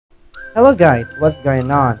Hello guys, what's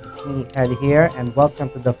going on? It's me Ed here and welcome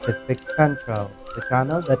to the Physics Central, the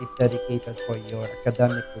channel that is dedicated for your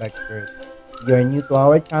academic lectures. If you're new to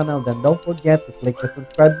our channel, then don't forget to click the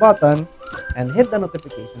subscribe button and hit the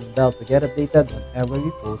notification bell to get updated whenever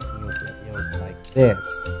we post new videos like this.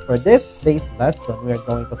 For this day's lesson, we are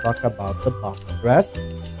going to talk about the bulk stress,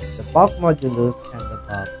 the bulk modulus, and the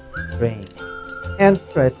bulk strain. And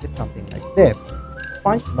stress is something like this.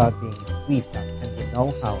 SpongeBob being squeezed up, and you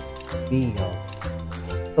know how feel.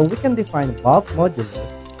 So we can define bulk modulus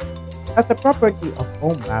as a property of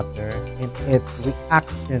all matter in its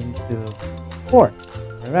reaction to force.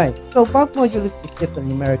 Alright, so bulk modulus is just a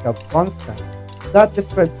numerical constant that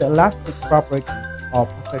describes the elastic property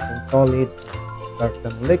of a certain solid or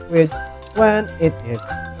certain liquid when it is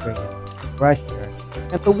experiencing pressure.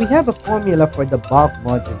 And so we have a formula for the bulk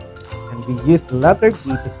modulus and we use the letter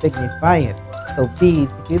B to signify it. So B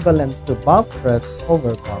is equivalent to bulk stress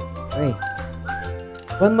over bulk strain.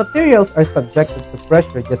 When materials are subjected to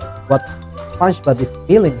pressure, just what SpongeBob is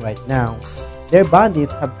feeling right now, their bodies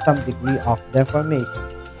have some degree of deformation,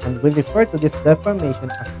 and we refer to this deformation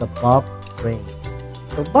as the bulk strain.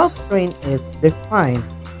 So bulk strain is defined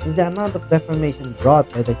as the amount of deformation brought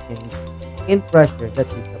by the change in pressure that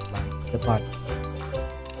is applied to the body.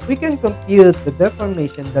 We can compute the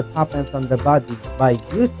deformation that happens on the body by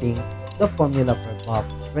using the formula for bulk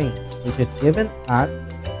strain, which is given as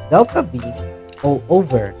delta V O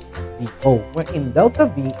over VO, wherein delta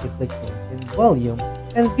V is the change in volume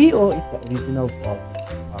and VO is the original volume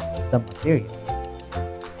of the material.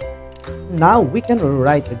 Now we can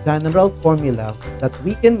rewrite the general formula that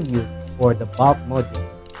we can use for the bulk modulus.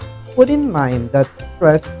 Put in mind that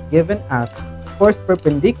stress is given as force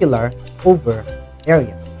perpendicular over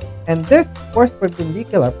area, and this force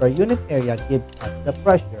perpendicular per unit area gives us the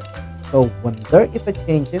pressure. So when there is a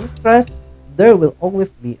change in stress, there will always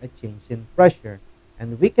be a change in pressure.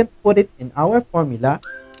 And we can put it in our formula.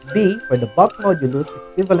 B for the bulk modulus is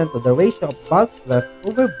equivalent to the ratio of bulk stress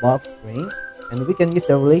over bulk strain. And we can use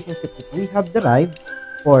the relationship that we have derived.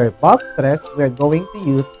 For bulk stress, we are going to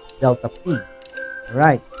use delta P.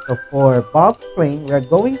 Alright, so for bulk strain, we are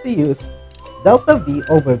going to use delta V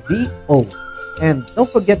over VO. And don't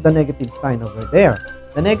forget the negative sign over there.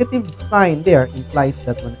 The negative sign there implies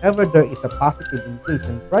that whenever there is a positive increase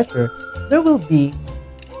in pressure, there will be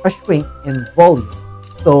a shrink in volume.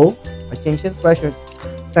 So, a change in pressure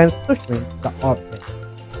tends to shrink the object.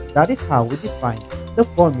 That is how we define the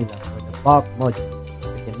formula for the bulk modulus.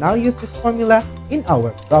 We can now use this formula in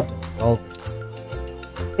our problem solving.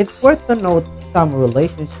 It's worth to note some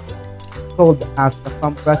relationship called as the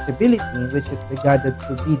compressibility, which is regarded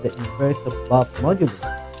to be the inverse of bulk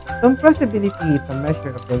modulus. Compressibility is a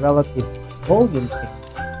measure of the relative volume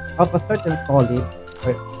change of a certain solid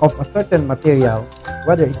or of a certain material,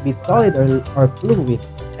 whether it be solid or fluid,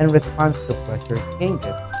 in response to pressure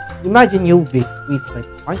changes. Imagine you be squeezed like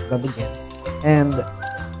SpongeBob again, and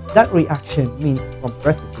that reaction means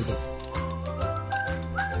compressibility.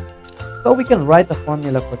 So we can write a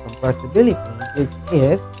formula for compressibility, which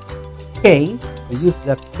is K. We use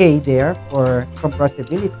that K there for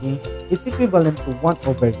compressibility is equivalent to 1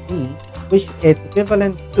 over D, which is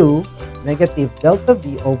equivalent to negative delta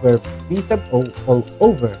V over V sub O all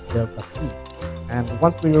over delta P. And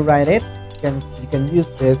once we rewrite it, you can use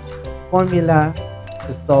this formula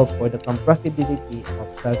to solve for the compressibility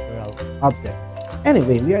of several objects.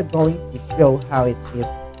 Anyway, we are going to show how it is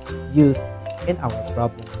used in our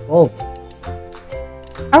problem solving.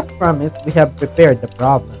 As promised, we have prepared the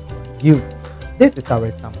problem for you. This is our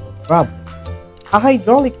sample problem. A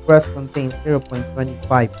hydraulic press contains 0.25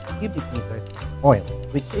 cubic meters of oil,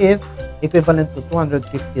 which is equivalent to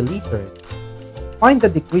 250 liters. Find the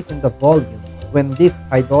decrease in the volume when this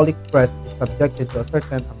hydraulic press is subjected to a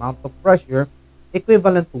certain amount of pressure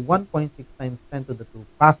equivalent to 1.6 times 10 to the 2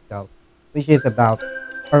 pascals, which is about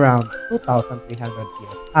around 2,300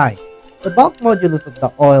 psi. The bulk modulus of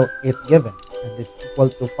the oil is given, and it's equal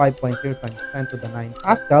to 5.0 times 10 to the 9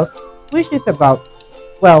 pascals, which is about,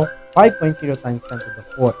 5.0 times 10 to the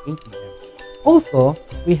 4 atm. Also,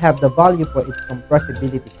 we have the value for its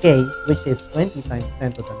compressibility K, which is 20 times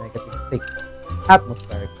 10 to the negative 6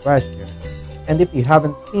 atmospheric pressure. And if you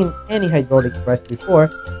haven't seen any hydraulic press before,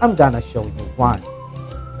 I'm gonna show you one.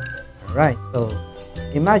 Alright, so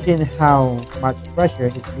imagine how much pressure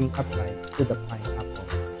is being applied to the pineapple.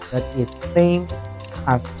 That is same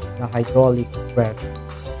as the hydraulic press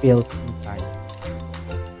feels inside.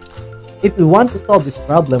 If we want to solve this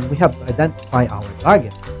problem, we have to identify our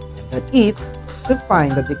target, and that is to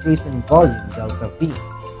find the decrease in volume delta V.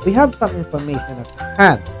 We have some information at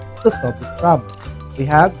hand to solve this problem. We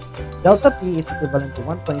have delta P is equivalent to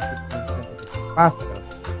 1.6 times pascals.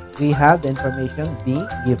 We have the information B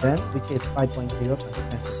given, which is 5.0 times 10 to the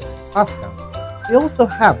 9 pascals. We also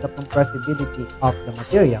have the compressibility of the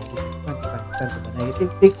material, which is 20 times 10 to the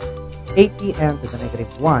negative 6, atm to the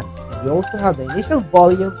negative 1. And we also have the initial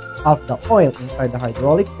volume of the oil inside the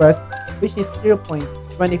hydraulic press, which is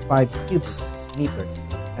 0.25 cubic meters.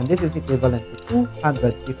 And this is equivalent to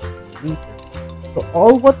 250 liters. So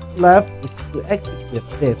all what's left is to execute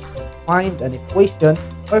this, find an equation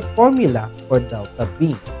or formula for delta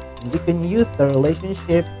V. And we can use the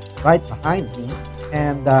relationship right behind me,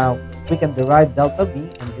 and we can derive delta V,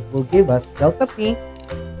 and it will give us delta P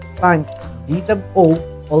times V sub O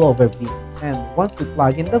all over V. And once we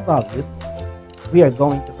plug in the values, we are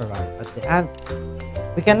going to arrive at the answer.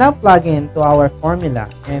 We can now plug into our formula,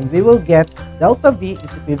 and we will get delta V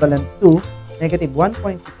is equivalent to negative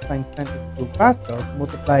 1.6 times 10 to the 2 pascals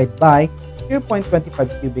multiplied by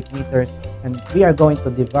 0.25 cubic meters, and we are going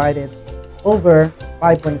to divide it over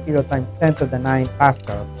 5.0 times 10 to the 9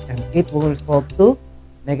 pascals, and it will result to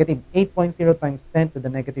negative 8.0 times 10 to the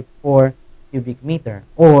negative 4 cubic meter,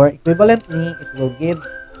 or equivalently it will give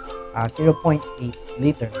 0.8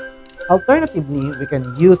 liters. Alternatively, we can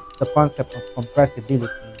use the concept of compressibility,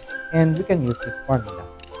 and we can use this formula.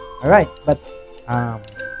 Alright, but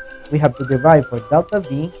we have to derive for delta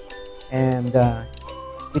V, and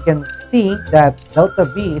we can see that delta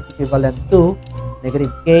V is equivalent to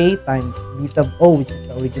negative K times V sub O, which is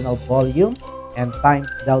the original volume, and times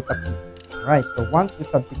delta P. Alright, so once we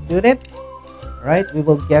substitute it, right, we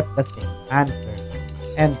will get the same answer,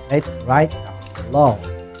 and it's right down below.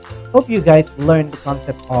 Hope you guys learned the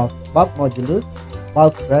concept of bulk modulus,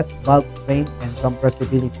 bulk stress, bulk strain, and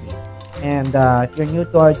compressibility. And if you're new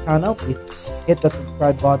to our channel, please hit the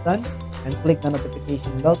subscribe button and click the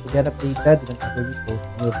notification bell to get updated whenever we post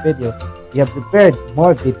new videos. We have prepared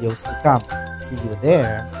more videos to come. See you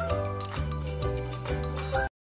there.